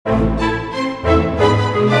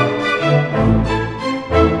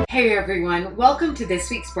everyone. Welcome to this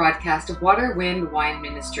week's broadcast of Water, Wind, Wine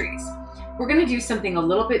Ministries. We're going to do something a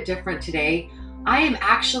little bit different today. I am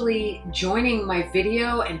actually joining my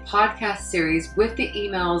video and podcast series with the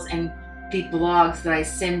emails and the blogs that I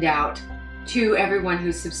send out to everyone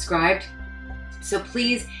who's subscribed. So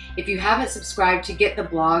please, if you haven't subscribed to get the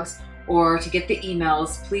blogs or to get the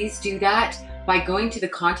emails, please do that by going to the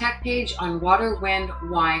contact page on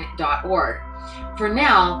waterwindwine.org. For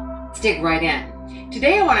now, let's dig right in.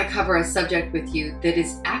 Today I want to cover a subject with you that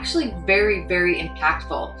is actually very, very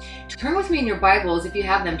impactful. Turn with me in your Bibles, if you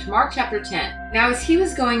have them, to Mark chapter 10. Now as he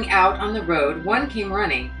was going out on the road, one came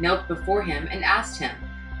running, knelt before him, and asked him,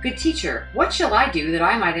 "Good teacher, what shall I do that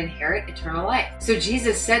I might inherit eternal life?" So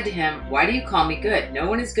Jesus said to him, "Why do you call me good? No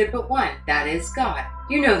one is good but one, that is God.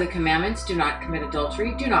 You know the commandments: do not commit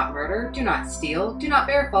adultery, do not murder, do not steal, do not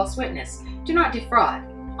bear false witness, do not defraud,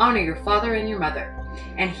 honor your father and your mother."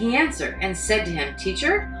 And he answered and said to him,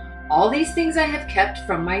 "Teacher, all these things I have kept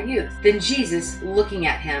from my youth." Then Jesus, looking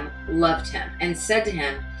at him, loved him and said to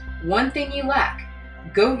him, "One thing you lack.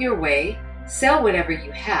 Go your way, sell whatever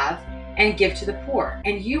you have, and give to the poor,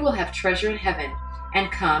 and you will have treasure in heaven. And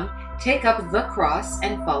come, take up the cross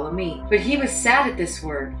and follow me." But he was sad at this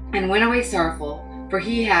word and went away sorrowful, for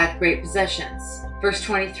he had great possessions. Verse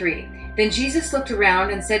 23. Then Jesus looked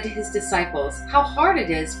around and said to his disciples, "How hard it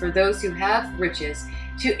is for those who have riches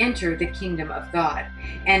to enter the kingdom of God."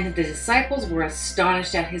 And the disciples were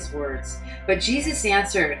astonished at his words. But Jesus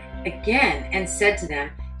answered again and said to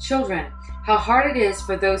them, "Children, how hard it is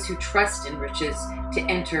for those who trust in riches to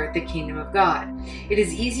enter the kingdom of God. It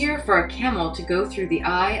is easier for a camel to go through the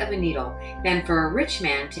eye of a needle than for a rich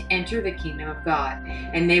man to enter the kingdom of God."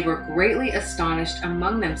 And they were greatly astonished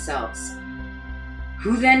among themselves.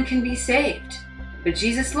 "Who then can be saved?" But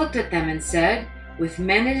Jesus looked at them and said, "With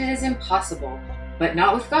men it is impossible, but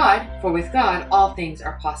not with God, for with God all things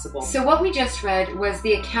are possible." So what we just read was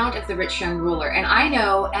the account of the rich young ruler. And I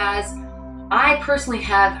know, as I personally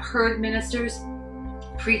have heard ministers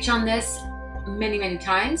preach on this many, many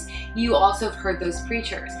times, you also have heard those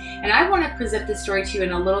preachers. And I want to present this story to you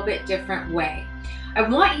in a little bit different way. I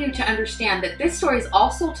want you to understand that this story is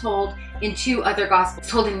also told in two other gospels. It's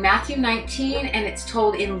told in Matthew 19 and it's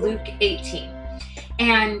told in Luke 18.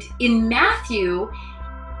 And in Matthew,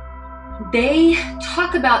 they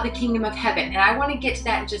talk about the kingdom of heaven. And I want to get to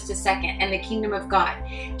that in just a second, and the kingdom of God.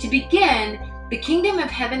 To begin, the kingdom of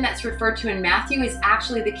heaven that's referred to in Matthew is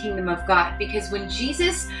actually the kingdom of God, because when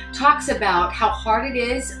Jesus talks about how hard it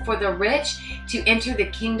is for the rich to enter the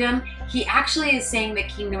kingdom, he actually is saying the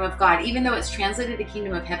kingdom of God. Even though it's translated the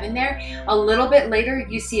kingdom of heaven there, a little bit later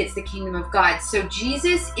you see it's the kingdom of God. So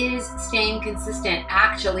Jesus is staying consistent,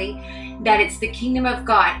 actually, that it's the kingdom of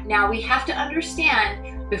God. Now we have to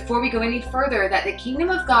understand, before we go any further, that the kingdom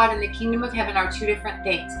of God and the kingdom of heaven are two different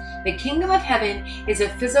things. The kingdom of heaven is a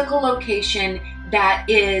physical location that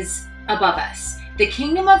is above us. The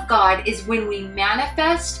kingdom of God is when we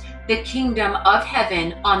manifest the kingdom of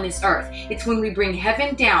heaven on this earth. It's when we bring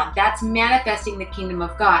heaven down. That's manifesting the kingdom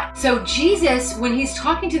of God. So Jesus, when he's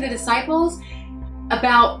talking to the disciples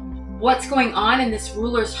about what's going on in this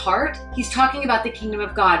ruler's heart, he's talking about the kingdom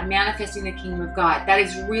of God, manifesting the kingdom of God. That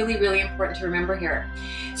is really, really important to remember here.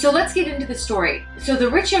 So let's get into the story. So the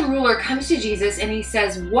rich young ruler comes to Jesus and he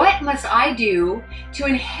says, "What must I do to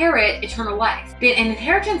inherit eternal life?" An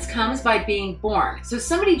inheritance comes by being born. So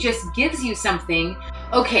somebody just gives you something.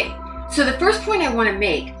 Okay, so the first point I want to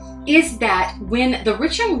make is that when the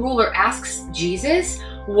rich young ruler asks Jesus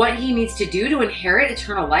what he needs to do to inherit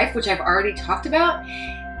eternal life, which I've already talked about,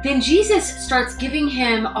 then Jesus starts giving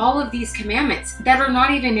him all of these commandments that are not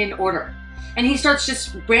even in order. And he starts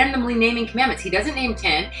just randomly naming commandments. He doesn't name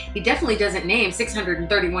 10. He definitely doesn't name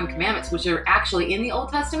 631 commandments, which are actually in the Old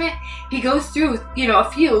Testament. He goes through,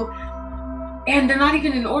 a few, and they're not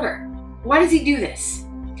even in order. Why does he do this?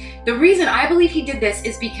 The reason I believe he did this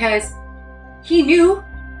is because he knew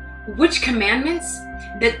which commandments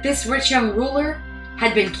that this rich young ruler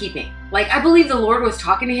had been keeping. Like, I believe the Lord was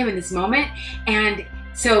talking to him in this moment, and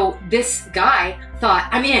so this guy thought,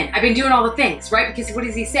 "I'm in. I've been doing all the things," right? Because what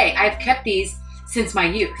does he say? "I've kept these since my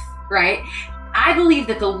youth," right? I believe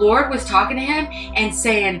that the Lord was talking to him and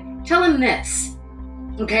saying, "Tell him this,"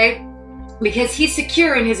 okay? Because he's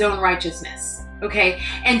secure in his own righteousness, okay?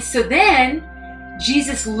 And so then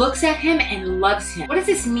Jesus looks at him and loves him. What does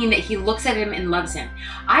this mean that he looks at him and loves him?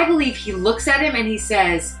 I believe he looks at him and he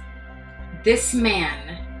says, "This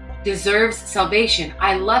man deserves salvation.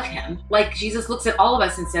 I love him." Like Jesus looks at all of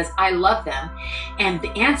us and says, "I love them." And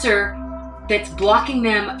the answer that's blocking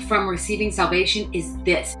them from receiving salvation is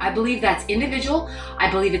this. I believe that's individual.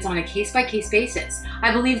 I believe it's on a case-by-case basis.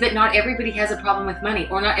 I believe that not everybody has a problem with money,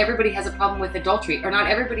 or not everybody has a problem with adultery, or not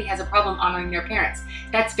everybody has a problem honoring their parents.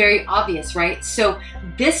 That's very obvious, right? So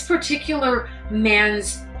this particular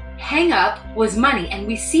man's hang-up was money, and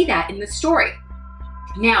we see that in the story.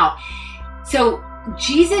 Now, so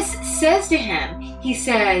Jesus says to him, he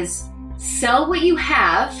says, sell what you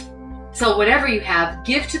have, sell whatever you have,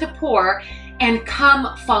 give to the poor, and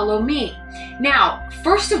come follow me. Now,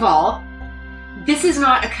 first of all, this is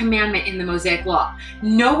not a commandment in the Mosaic Law.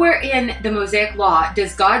 Nowhere in the Mosaic Law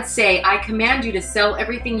does God say, I command you to sell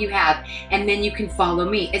everything you have and then you can follow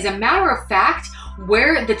me. As a matter of fact,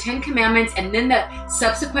 where the Ten Commandments and then the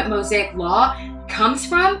subsequent Mosaic Law comes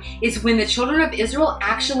from is when the children of Israel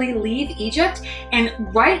actually leave Egypt. And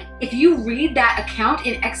right, if you read that account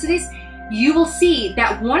in Exodus, you will see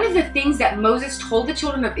that one of the things that Moses told the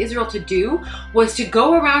children of Israel to do was to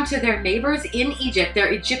go around to their neighbors in Egypt,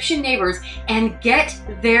 their Egyptian neighbors, and get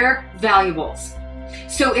their valuables.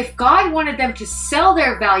 So if God wanted them to sell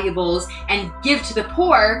their valuables and give to the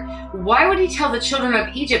poor, why would he tell the children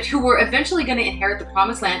of Egypt, who were eventually going to inherit the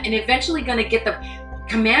promised land and eventually going to get the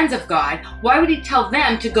commands of God, why would he tell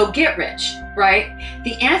them to go get rich, right?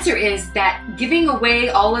 The answer is that giving away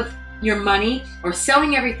all of your money or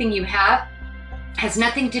selling everything you have has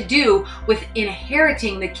nothing to do with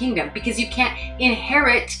inheriting the kingdom, because you can't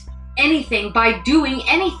inherit anything by doing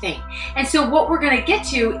anything. And so what we're going to get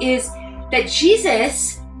to is that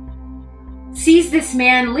Jesus sees this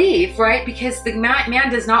man leave, right? Because the man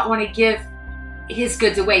does not want to give his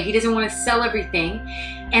goods away. He doesn't want to sell everything.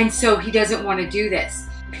 And so he doesn't want to do this.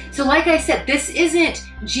 So like I said, this isn't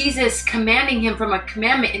Jesus commanding him from a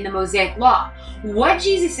commandment in the Mosaic Law. What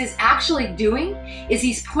Jesus is actually doing is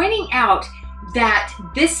he's pointing out that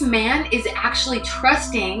this man is actually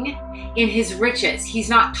trusting in his riches. He's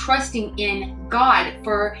not trusting in God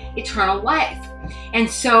for eternal life. And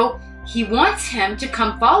so he wants him to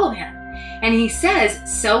come follow him. And he says,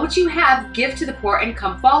 sell what you have, give to the poor, and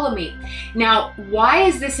come follow me. Now, why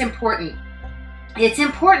is this important? It's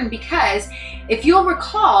important because if you'll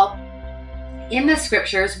recall in the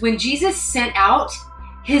scriptures, when Jesus sent out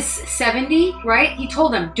his 70, right? He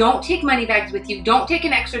told them, don't take money bags with you. Don't take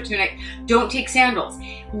an extra tunic. Don't take sandals.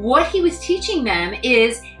 What he was teaching them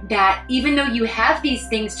is that even though you have these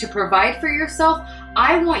things to provide for yourself,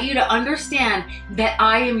 I want you to understand that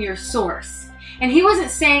I am your source. And he wasn't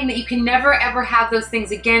saying that you can never ever have those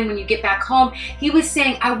things again when you get back home. He was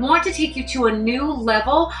saying, I want to take you to a new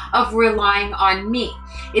level of relying on me.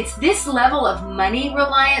 It's this level of money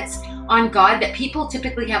reliance on God that people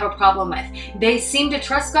typically have a problem with. They seem to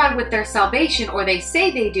trust God with their salvation, or they say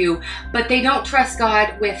they do, but they don't trust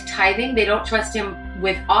God with tithing. They don't trust him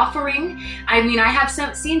with offering. I mean, I have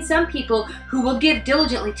seen some people who will give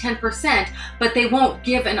diligently 10%, but they won't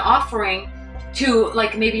give an offering to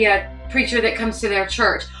like maybe a preacher that comes to their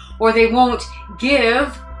church, or they won't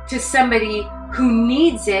give to somebody who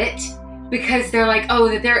needs it because they're like, oh,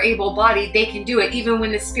 that they're able-bodied, they can do it, even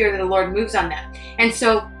when the Spirit of the Lord moves on them. And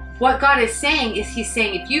so what God is saying is he's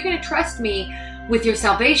saying, if you're going to trust me with your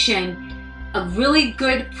salvation, a really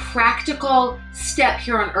good practical step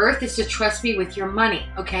here on earth is to trust me with your money,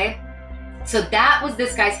 okay? So that was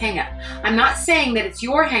this guy's hang-up. I'm not saying that it's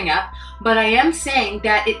your hang-up, but I am saying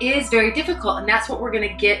that it is very difficult, and that's what we're going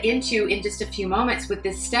to get into in just a few moments with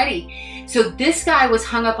this study. So this guy was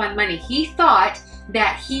hung up on money. He thought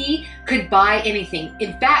that he could buy anything.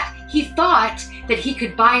 In fact, he thought that he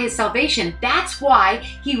could buy his salvation. That's why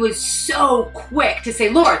he was so quick to say,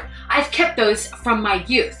 Lord, I've kept those from my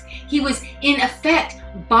youth. He was, in effect,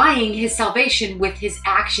 buying his salvation with his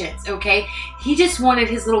actions, okay? He just wanted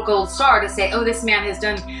his little gold star to say, oh, this man has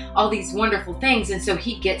done all these wonderful things, and so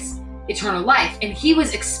he gets eternal life. And he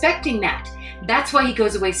was expecting that. That's why he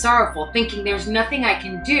goes away sorrowful, thinking there's nothing I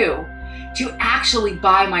can do to actually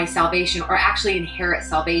buy my salvation or actually inherit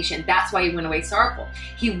salvation. That's why he went away sorrowful.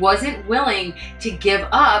 He wasn't willing to give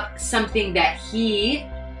up something that he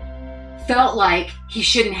felt like he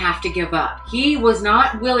shouldn't have to give up. He was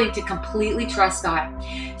not willing to completely trust God.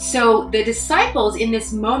 So the disciples in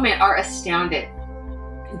this moment are astounded.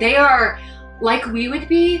 They are, like we would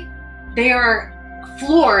be, they are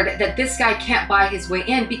floored that this guy can't buy his way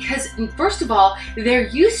in, because first of all, they're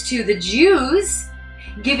used to the Jews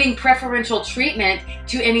giving preferential treatment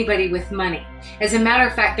to anybody with money. As a matter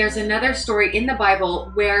of fact, there's another story in the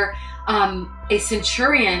Bible where a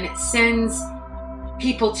centurion sends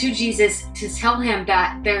people to Jesus to tell him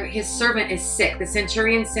that his servant is sick. The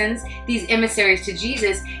centurion sends these emissaries to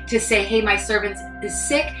Jesus to say, hey, my servant is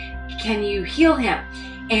sick. Can you heal him?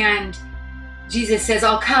 And Jesus says,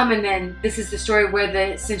 I'll come, and then this is the story where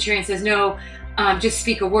the centurion says, no, just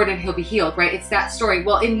speak a word and he'll be healed, right? It's that story.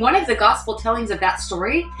 Well, in one of the gospel tellings of that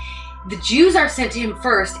story, the Jews are sent to him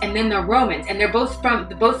first, and then the Romans, and they're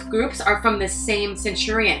both groups are from the same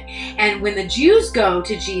centurion. And when the Jews go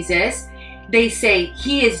to Jesus, they say,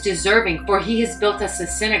 he is deserving, for he has built us a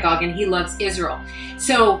synagogue and he loves Israel.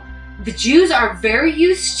 So the Jews are very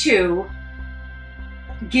used to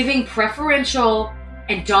giving preferential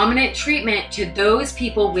and dominant treatment to those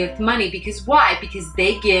people with money. Because why? Because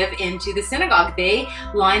they give into the synagogue. They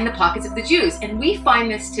line the pockets of the Jews. And we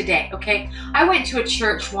find this today, okay? I went to a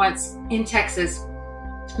church once in Texas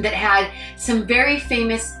that had some very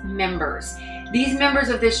famous members. These members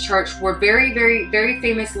of this church were very, very, very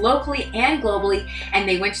famous locally and globally, and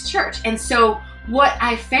they went to church. And so what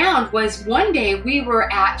I found was one day we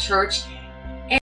were at church